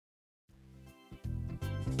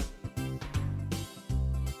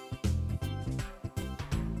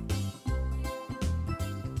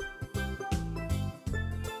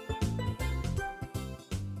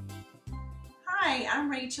Hi,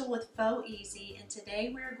 I'm Rachel with Faux EZ, and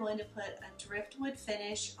today we're going to put a driftwood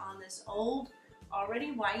finish on this old,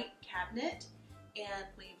 already white cabinet, and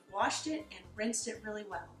we've washed it and rinsed it really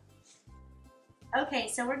well. Okay,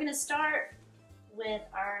 so we're going to start with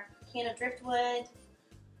our can of driftwood.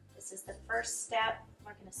 This is the first step.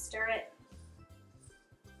 We're going to stir it.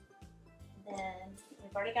 And then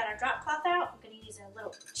we've already got our drop cloth out. We're going to use a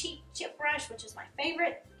little cheap chip brush, which is my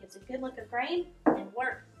favorite. Gives a good look of grain and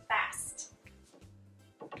work fast.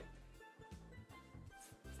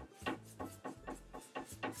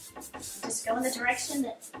 Just go in the direction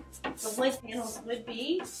that the wood panels would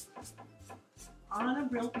be On a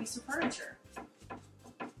real piece of furniture.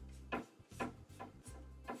 The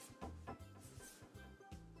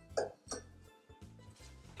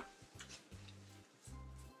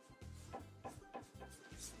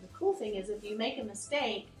cool thing is if you make a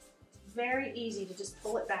mistake, it's very easy to just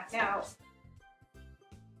pull it back out.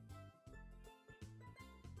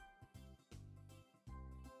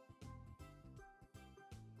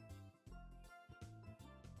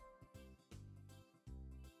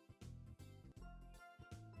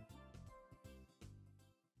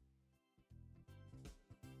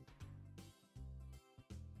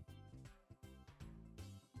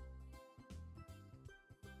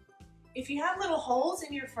 If you have little holes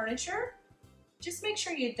in your furniture, just make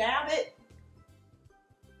sure you dab it,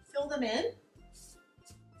 fill them in.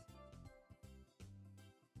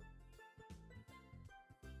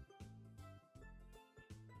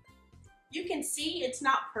 You can see it's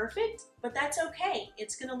not perfect, but that's okay.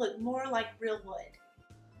 It's going to look more like real wood.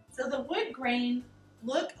 So the wood grain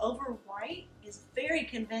look over white is very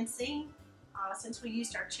convincing since we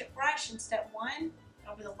used our chip brush in step 1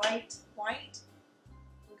 over the white.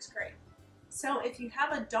 Looks great. So if you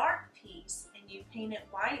have a dark piece and you paint it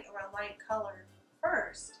white or a light color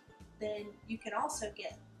first, then you can also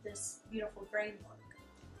get this beautiful grain look.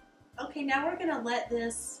 Okay, now we're going to let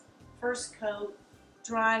this first coat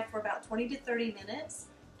dry for about 20 to 30 minutes.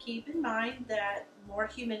 Keep in mind that more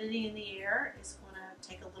humidity in the air is going to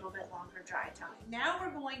take a little bit longer dry time. Now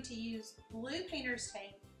we're going to use blue painter's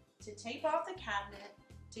tape to tape off the cabinet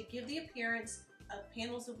to give the appearance of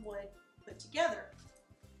panels of wood put together.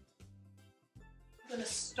 I'm going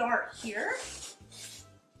to start here.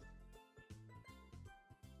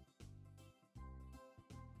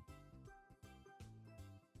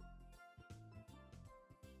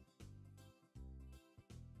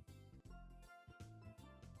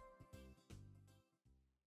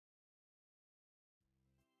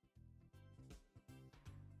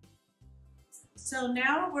 So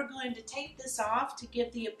now we're going to tape this off to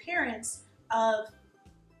give the appearance of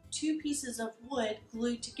two pieces of wood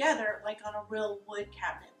glued together like on a real wood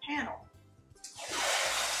cabinet panel.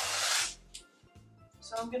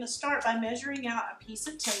 So I'm going to start by measuring out a piece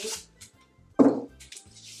of tape.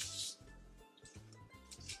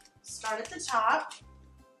 Start at the top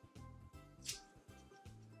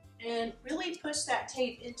and really push that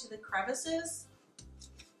tape into the crevices.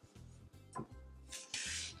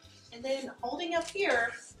 And then holding up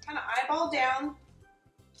here, kind of eyeball down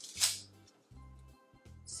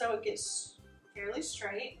so it gets fairly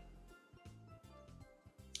straight.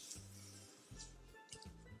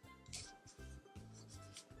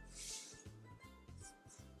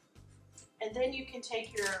 And then you can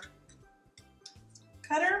take your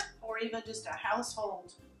cutter or even just a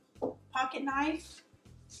household pocket knife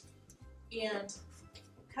and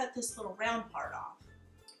cut this little round part off.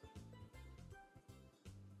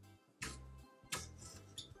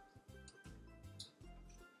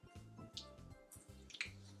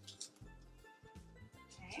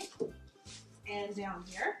 And down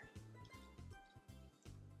here.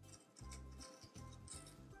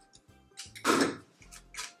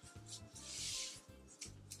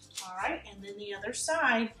 All right, and then the other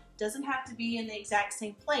side doesn't have to be in the exact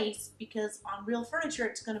same place because on real furniture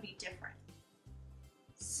it's going to be different.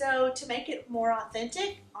 So to make it more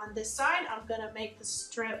authentic, on this side I'm going to make the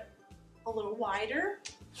strip a little wider.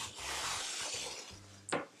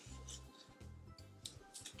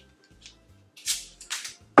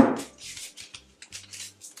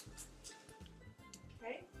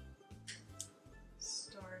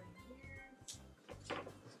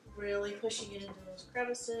 Really pushing it into those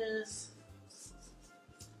crevices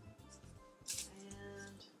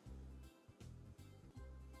and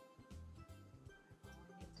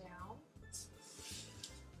pulling it down.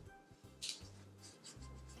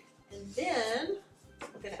 And then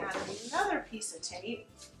I'm going to add another piece of tape,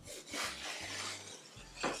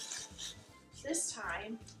 this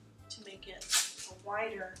time to make it a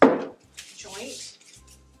wider joint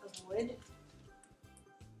of wood.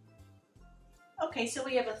 Okay, so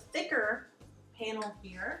we have a thicker panel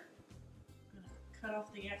here. I'm going to cut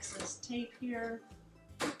off the excess tape here.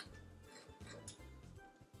 Make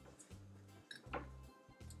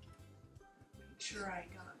sure I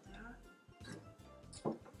got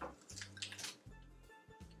that.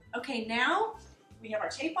 Okay, now we have our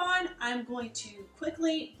tape on. I'm going to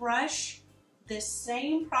quickly brush this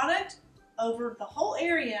same product over the whole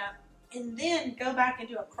area and then go back and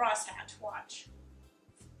do a crosshatch. Watch.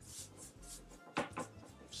 The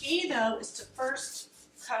key though is to first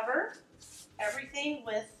cover everything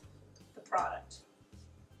with the product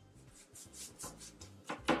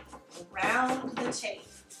around the tape.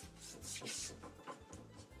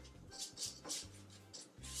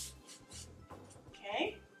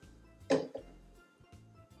 Okay.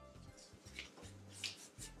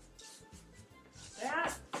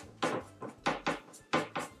 That.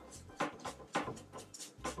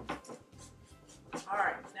 All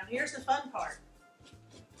right, now here's the fun part.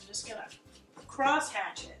 I'm just gonna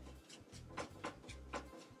cross-hatch it.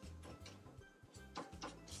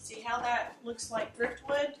 See how that looks like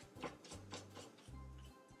driftwood?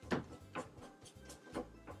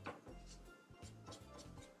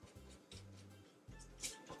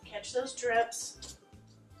 Catch those drips.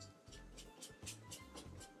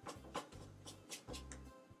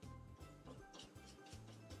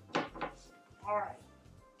 All right.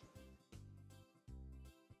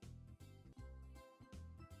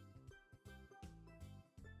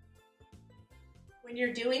 When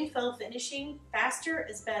you're doing faux finishing, faster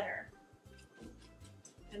is better.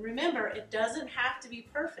 And remember, it doesn't have to be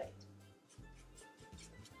perfect.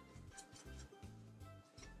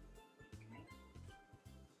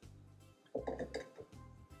 Okay.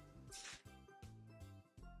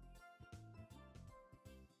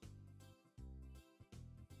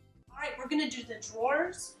 All right, we're going to do the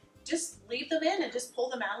drawers. Just leave them in and just pull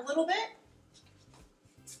them out a little bit.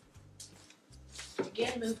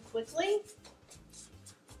 Again, move quickly.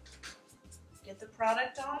 Get the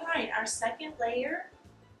product on. All right, our second layer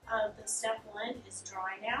of the step one is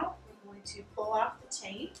dry now. We're going to pull off the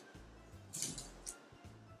tape.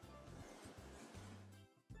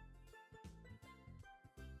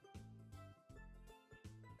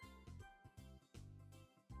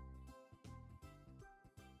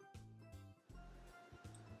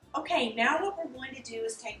 Okay, now what we're going to do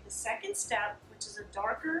is take the second step, which is a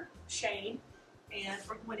darker shade, and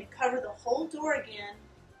we're going to cover the whole door again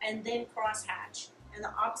and then cross hatch in the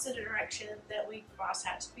opposite direction that we cross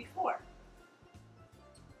hatched before.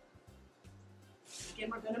 Again,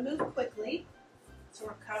 we're going to move quickly. So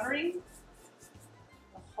we're covering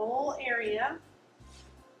the whole area.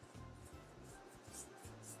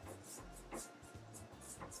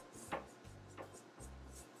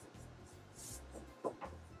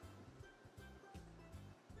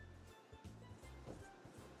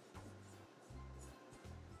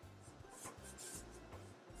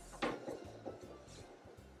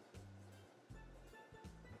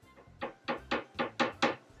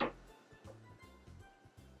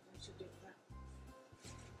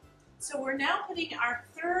 So we're now putting our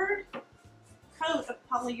third coat of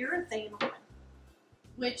polyurethane on,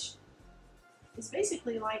 which is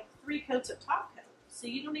basically like 3 coats of top coat. So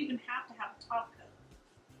you don't even have to have a top coat.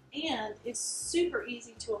 And it's super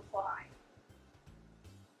easy to apply.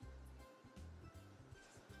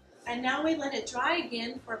 And now we let it dry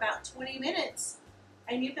again for about 20 minutes,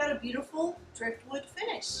 and you've got a beautiful driftwood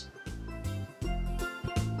finish.